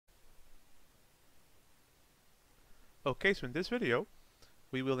Okay, so in this video,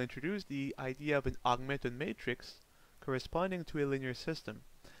 we will introduce the idea of an augmented matrix corresponding to a linear system.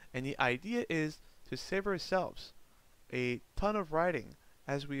 And the idea is to save ourselves a ton of writing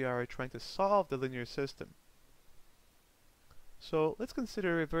as we are trying to solve the linear system. So let's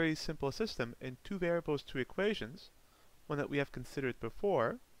consider a very simple system in two variables, two equations, one that we have considered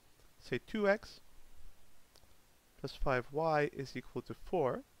before, say 2x plus 5y is equal to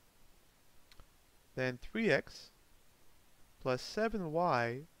 4, then 3x plus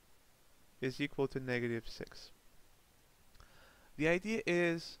 7y is equal to negative 6. The idea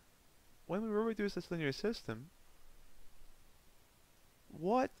is, when we reduce this linear system,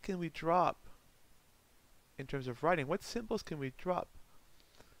 what can we drop in terms of writing? What symbols can we drop?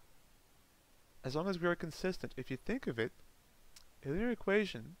 As long as we are consistent, if you think of it, a linear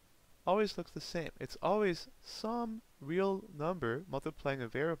equation always looks the same. It's always some real number multiplying a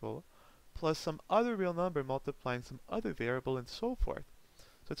variable plus some other real number multiplying some other variable and so forth.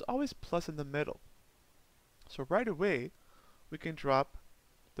 So it's always plus in the middle. So right away, we can drop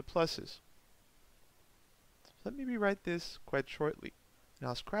the pluses. So let me rewrite this quite shortly, and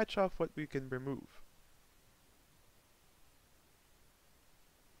I'll scratch off what we can remove.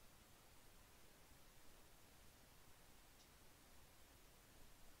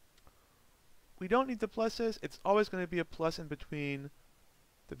 We don't need the pluses. It's always going to be a plus in between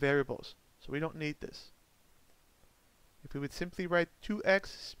the variables, so we don't need this. If we would simply write 2x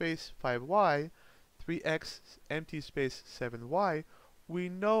space 5y, 3x empty space 7y, we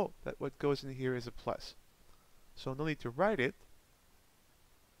know that what goes in here is a plus. So no need to write it,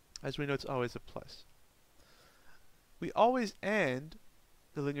 as we know it's always a plus. We always end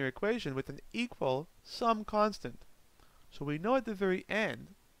the linear equation with an equal sum constant. So we know at the very end,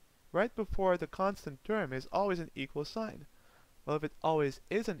 right before the constant term is always an equal sign. Well, if it always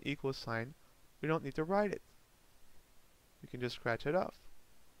is an equal sign, we don't need to write it. We can just scratch it off.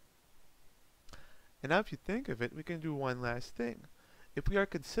 And now if you think of it, we can do one last thing. If we are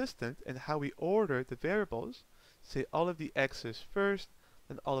consistent in how we order the variables, say all of the x's first,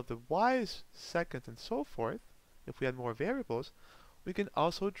 then all of the y's second, and so forth, if we had more variables, we can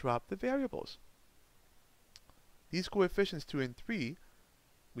also drop the variables. These coefficients 2 and 3,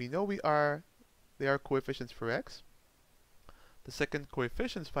 we know they are coefficients for x. The second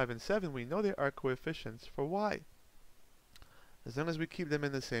coefficients 5 and 7, we know they are coefficients for y. As long as we keep them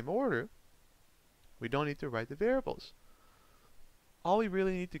in the same order, we don't need to write the variables. All we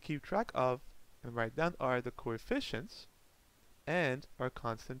really need to keep track of and write down are the coefficients and our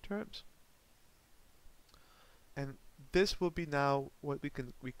constant terms. And this will be now what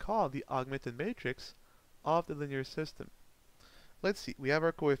we call the augmented matrix of the linear system. Let's see, we have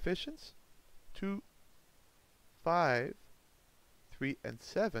our coefficients 2, 5, 3, and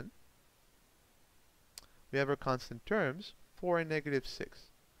 7. We have our constant terms 4 and negative 6.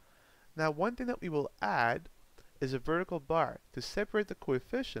 Now one thing that we will add is a vertical bar to separate the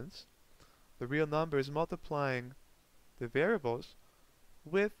coefficients, the real numbers multiplying the variables,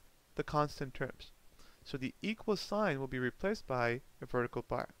 with the constant terms. So the equal sign will be replaced by a vertical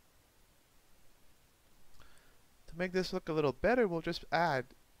bar. To make this look a little better, we'll just add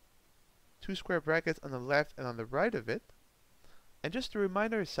 2 square brackets on the left and on the right of it. And just to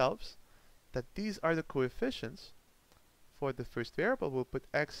remind ourselves that these are the coefficients, for the first variable we'll put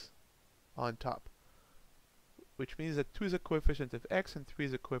x on top, which means that 2 is a coefficient of x and 3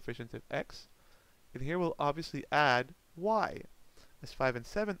 is a coefficient of x. And here we'll obviously add y, as 5 and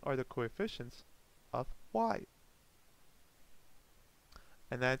 7 are the coefficients of y.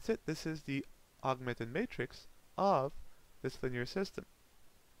 And that's it. This is the augmented matrix of this linear system.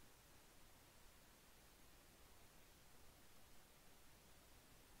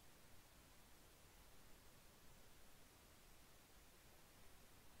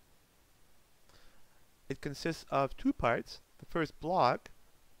 It consists of two parts. The first block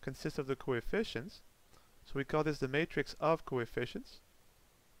consists of the coefficients, so we call this the matrix of coefficients.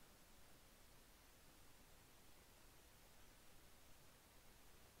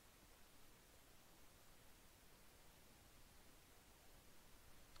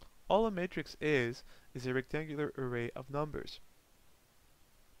 All a matrix is a rectangular array of numbers.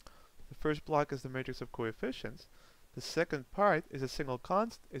 The first block is the matrix of coefficients. The second part is a single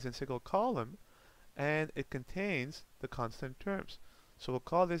column, and it contains the constant terms. So we'll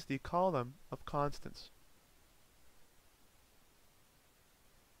call this the column of constants.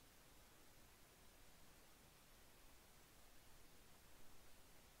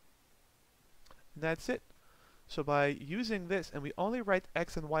 And that's it. So by using this, and we only write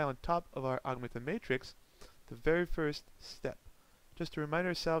x and y on top of our augmented matrix, the very first step, just to remind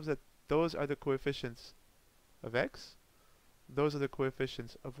ourselves that those are the coefficients of x, those are the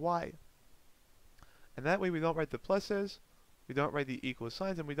coefficients of y. And that way we don't write the pluses, we don't write the equal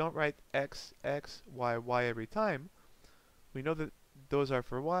signs, and we don't write x, x, y, y every time. We know that those are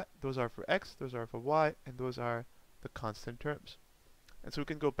for y, those are for x, those are for y, and those are the constant terms. And so we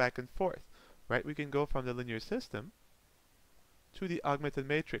can go back and forth, right? We can go from the linear system to the augmented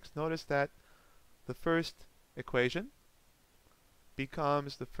matrix. Notice that the first equation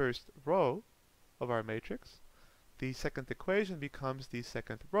becomes the first row of our matrix. The second equation becomes the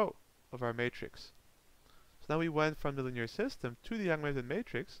second row of our matrix. So now we went from the linear system to the augmented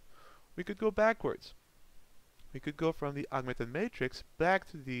matrix. We could go backwards. We could go from the augmented matrix back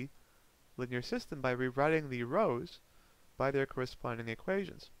to the linear system by rewriting the rows by their corresponding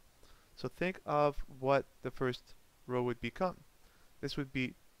equations. So think of what the first row would become. This would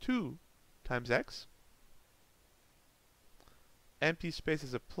be 2 times x. Empty space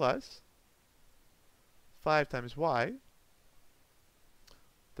is a plus. 5 times y.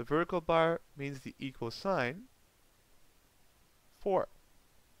 The vertical bar means the equal sign. 4.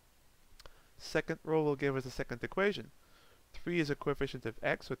 Second row will give us the second equation. 3 is a coefficient of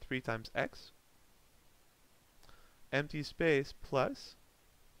x, so 3 times x. Empty space plus.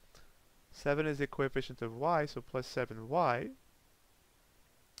 7 is a coefficient of y, so plus 7y.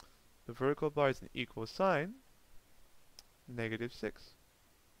 The vertical bar is an equal sign. Negative 6.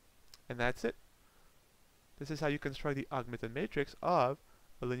 And that's it. This is how you construct the augmented matrix of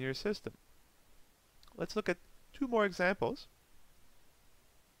a linear system. Let's look at 2 more examples.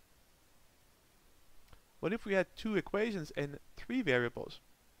 What if we had 2 equations and 3 variables?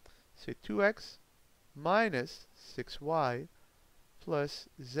 Say 2x minus 6y plus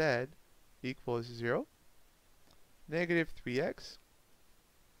z equals 0. Negative 3x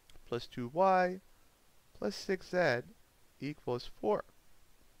plus 2y plus 6z equals 4.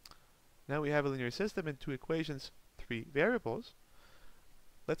 Now we have a linear system and 2 equations, 3 variables.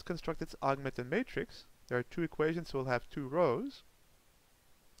 Let's construct its augmented matrix. There are 2 equations, so we'll have 2 rows.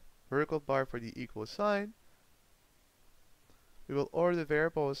 Vertical bar for the equal sign. We will order the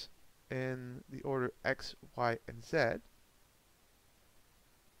variables in the order x, y, and z.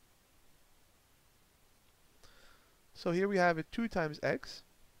 So here we have a 2 times x.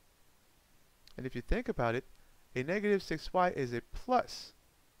 And if you think about it, a negative 6y is a plus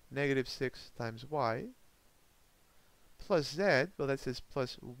negative 6 times y. Plus z, well that says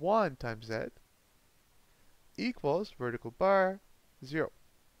plus 1 times z, equals vertical bar 0.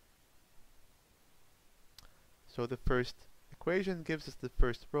 So the first equation gives us the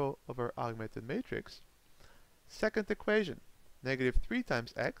first row of our augmented matrix. Second equation, negative 3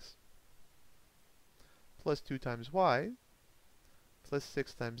 times x plus 2 times y plus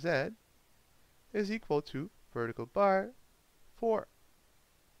 6 times z is equal to vertical bar 4.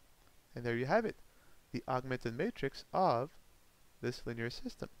 And there you have it, the augmented matrix of this linear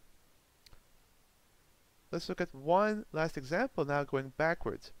system. Let's look at one last example now going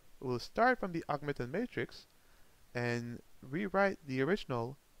backwards. We'll start from the augmented matrix and rewrite the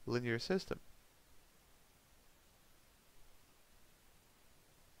original linear system.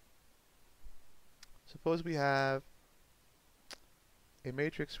 Suppose we have a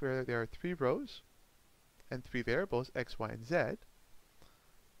matrix where there are 3 rows and 3 variables, x, y, and z.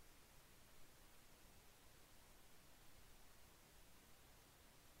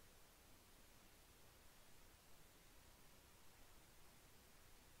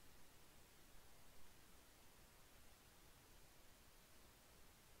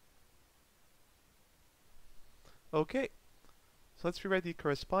 Okay, so let's rewrite the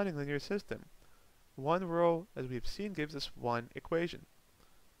corresponding linear system. One row, as we've seen, gives us one equation.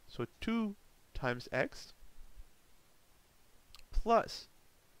 So 2 times x plus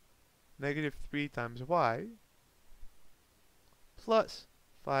negative 3 times y plus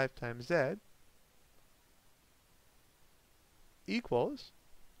 5 times z equals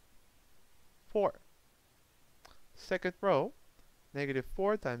 4. Second row, negative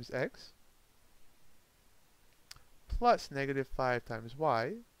 4 times x plus negative 5 times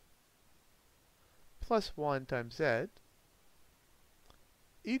y plus 1 times z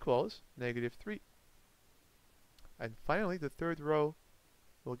equals negative 3. And finally, the third row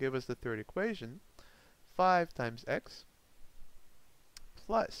will give us the third equation. 5 times x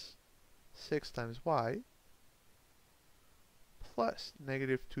plus 6 times y plus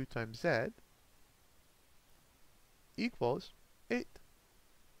negative 2 times z equals 8.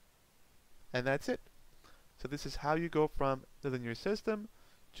 And that's it. So this is how you go from the linear system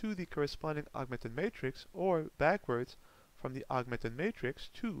to the corresponding augmented matrix, or backwards from the augmented matrix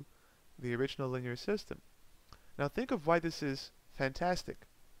to the original linear system. Now think of why this is fantastic.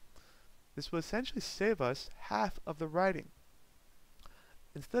 this will essentially save us half of the writing.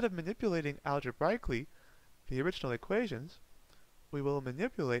 Instead of manipulating algebraically the original equations, we will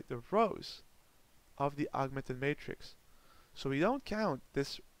manipulate the rows of the augmented matrix. So we don't count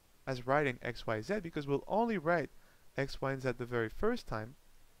this as writing x, y, z because we'll only write x, y, and z the very first time.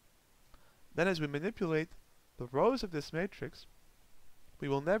 Then as we manipulate the rows of this matrix, we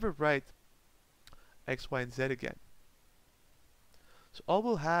will never write x, y, and z again. So all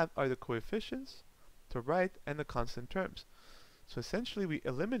we'll have are the coefficients to write and the constant terms. So essentially we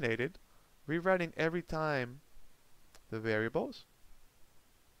eliminated rewriting every time the variables.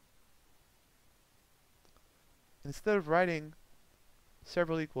 Instead of writing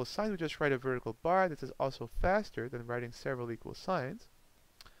several equal signs, we just write a vertical bar. This is also faster than writing several equal signs.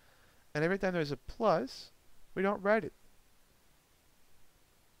 And every time there's a plus, we don't write it.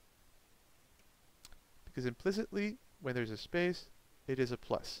 Because implicitly, when there's a space, it is a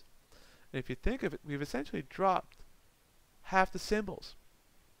plus. And if you think of it, we've essentially dropped half the symbols.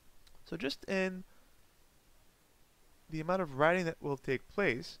 So just in the amount of writing that will take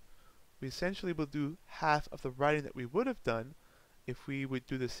place, we essentially will do half of the writing that we would have done if we would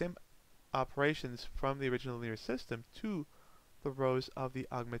do the same operations from the original linear system to the rows of the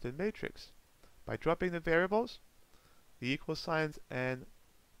augmented matrix. By dropping the variables, the equal signs, and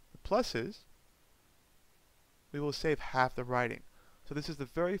the pluses, we will save half the writing. So this is the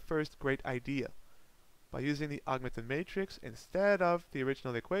very first great idea. By using the augmented matrix instead of the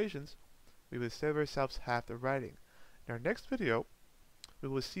original equations, we will save ourselves half the writing. In our next video, we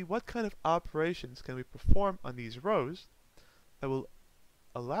will see what kind of operations can we perform on these rows that will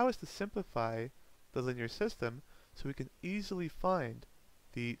allow us to simplify the linear system so we can easily find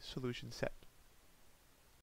the solution set.